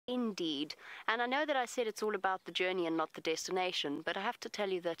indeed. And I know that I said it's all about the journey and not the destination, but I have to tell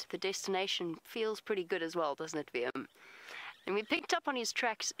you that the destination feels pretty good as well, doesn't it, VM? And we picked up on his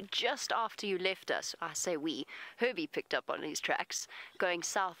tracks just after you left us. I say we. Herbie picked up on his tracks, going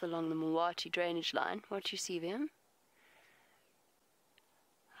south along the Mwati drainage line. What do you see, VM?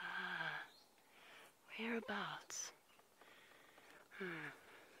 Ah, whereabouts?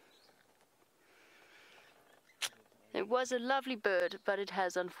 It was a lovely bird, but it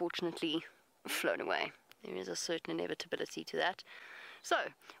has unfortunately flown away. There is a certain inevitability to that. So,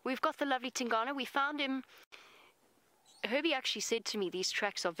 we've got the lovely Tingana. We found him. Herbie actually said to me these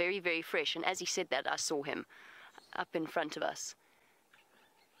tracks are very, very fresh, and as he said that, I saw him up in front of us.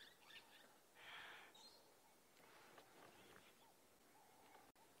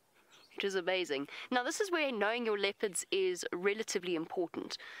 It was amazing. Now, this is where knowing your leopards is relatively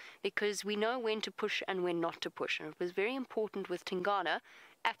important, because we know when to push and when not to push, and it was very important with Tingana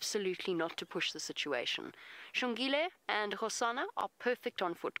absolutely not to push the situation. Shongile and Hosana are perfect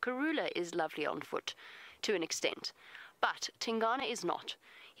on foot. Karula is lovely on foot to an extent. But Tingana is not.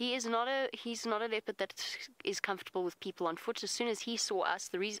 He's not a leopard that is comfortable with people on foot. As soon as he saw us,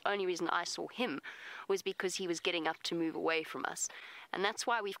 the only reason I saw him was because he was getting up to move away from us. And that's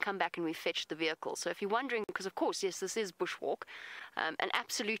why we've come back and we've fetched the vehicle. So if you're wondering, because of course, yes, this is bushwalk, and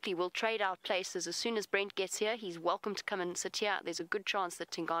absolutely we'll trade our places. As soon as Brent gets here, he's welcome to come and sit here. There's a good chance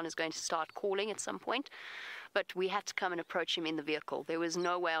that Tingana is going to start calling at some point. But we had to come and approach him in the vehicle. There was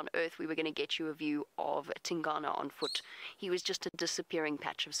no way on earth we were going to get you a view of Tingana on foot. He was just a disappearing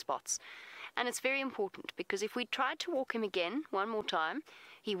patch of spots. And it's very important, because if we tried to walk him again one more time,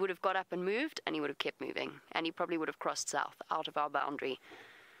 he would have got up and moved, and he would have kept moving. And he probably would have crossed south, out of our boundary.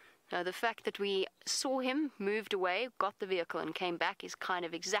 Now, the fact that we saw him, moved away, got the vehicle, and came back is kind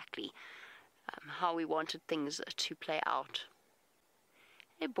of exactly how we wanted things to play out.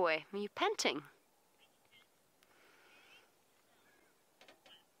 Hey boy, are you panting?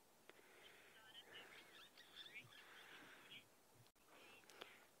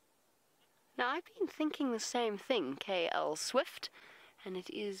 Now, I've been thinking the same thing, KL Swift, and it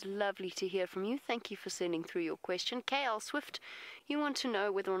is lovely to hear from you. Thank you for sending through your question. KL Swift, you want to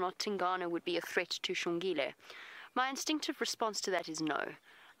know whether or not Tingana would be a threat to Shongile. My instinctive response to that is no.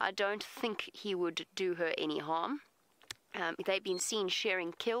 I don't think he would do her any harm. They've been seen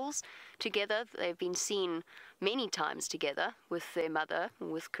sharing kills together. They've been seen many times together with their mother,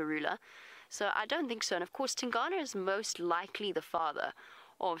 with Karula. So I don't think so. And of course, Tingana is most likely the father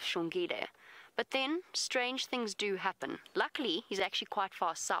of Shongile. But then, strange things do happen. Luckily, he's actually quite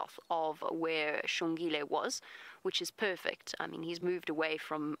far south of where Shongile was, which is perfect. I mean, he's moved away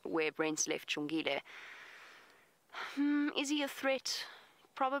from where Brent's left Shongile. Is he a threat?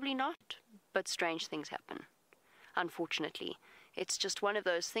 Probably not, but strange things happen, unfortunately. It's just one of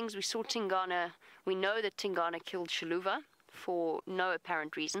those things. We saw Tingana, we know that Tingana killed Shaluva for no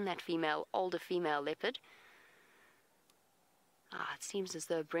apparent reason, that older female leopard. It seems as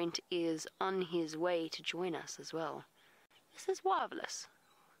though Brent is on his way to join us as well. This is marvelous.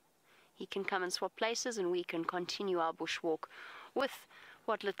 He can come and swap places, and we can continue our bushwalk with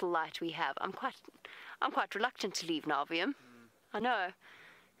what little light we have. I'm quite reluctant to leave now, VM. I know.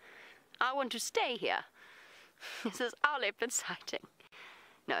 I want to stay here. This is our leopard sighting.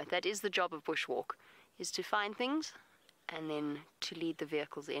 No, that is the job of bushwalk, is to find things and then to lead the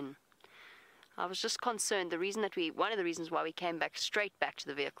vehicles in. I was just concerned. One of the reasons why we came back straight back to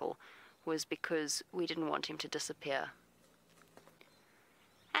the vehicle was because we didn't want him to disappear.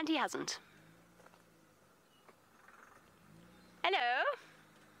 And he hasn't. Hello?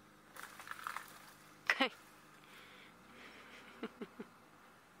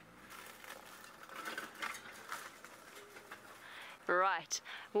 Right,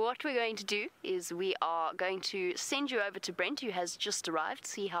 what we're going to do is we are going to send you over to Brent, who has just arrived,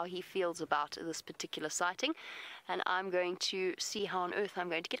 see how he feels about this particular sighting, and I'm going to see how on earth I'm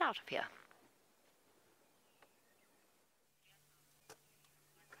going to get out of here.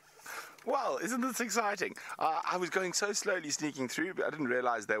 Well, isn't this exciting? I was going so slowly sneaking through, but I didn't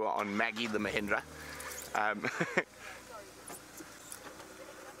realize they were on Maggie the Mahindra.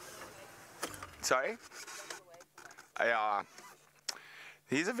 Sorry?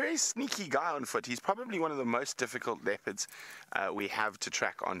 He's a very sneaky guy on foot. He's probably one of the most difficult leopards we have to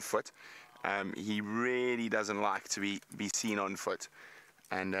track on foot. He really doesn't like to be seen on foot.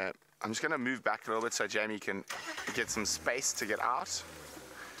 And I'm just going to move back a little bit so Jamie can get some space to get out.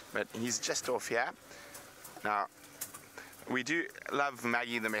 But he's just off here. Now, we do love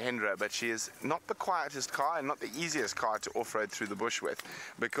Maggie the Mahindra, but she is not the quietest car and not the easiest car to off-road through the bush with,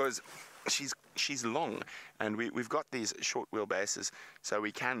 because she's she's long, and we've got these short wheelbases, so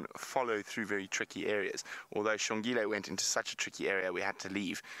we can follow through very tricky areas. Although Shongile went into such a tricky area, we had to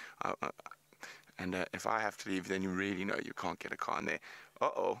leave. And if I have to leave, then you really know you can't get a car in there.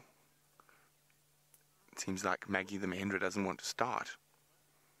 Uh-oh. It seems like Maggie the Mahindra doesn't want to start.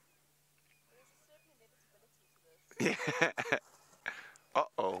 Yeah.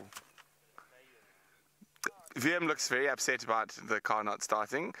 Uh-oh. VM looks very upset about the car not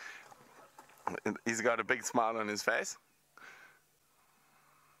starting. He's got a big smile on his face.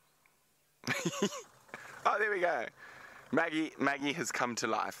 Oh, there we go. Maggie has come to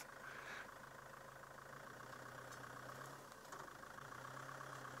life.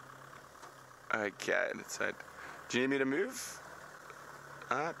 Okay, let's see. Do you need me to move?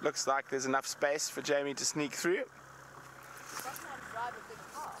 Looks like there's enough space for Jamie to sneak through.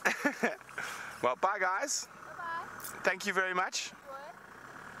 Well, bye guys. Bye-bye. Thank you very much. No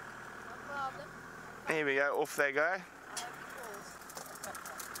problem. Here we go, off they go.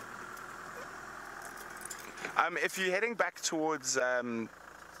 If you're heading back towards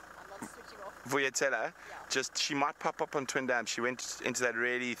Vuyatela, just she might pop up on Twin Dam. She went into that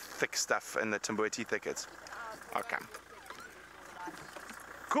really thick stuff in the Timboiti thickets. Okay.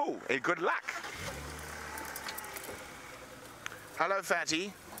 Cool. Hey, good luck. Hello,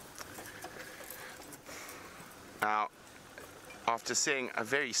 Fatty. Now, after seeing a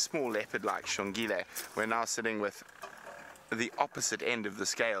very small leopard like Shongile, we're now sitting with the opposite end of the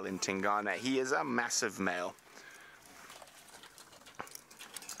scale in Tingana. He is a massive male.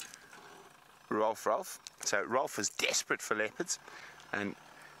 Rolf. So Rolf is desperate for leopards, and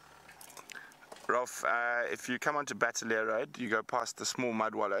Rolf, if you come onto Battalier Road, you go past the small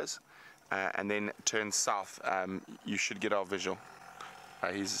mud wallows, and then turn south. You should get our visual.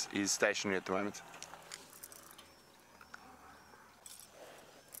 He's stationary at the moment.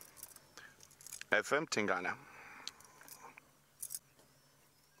 FM Tingana.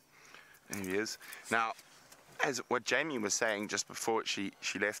 There he is. Now, as what Jamie was saying just before she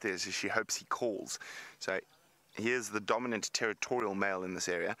left there, is she hopes he calls. So he is the dominant territorial male in this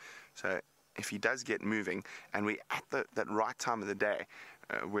area. So if he does get moving, and we're at that right time of the day,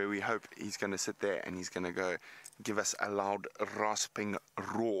 where we hope he's going to sit there and he's going to go give us a loud rasping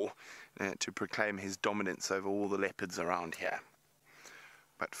roar to proclaim his dominance over all the leopards around here.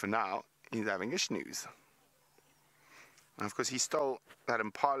 But for now, he's having a snooze. And of course, he stole that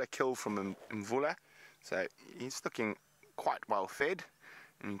impala kill from Mvula, so he's looking quite well fed,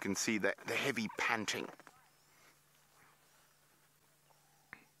 and you can see the heavy panting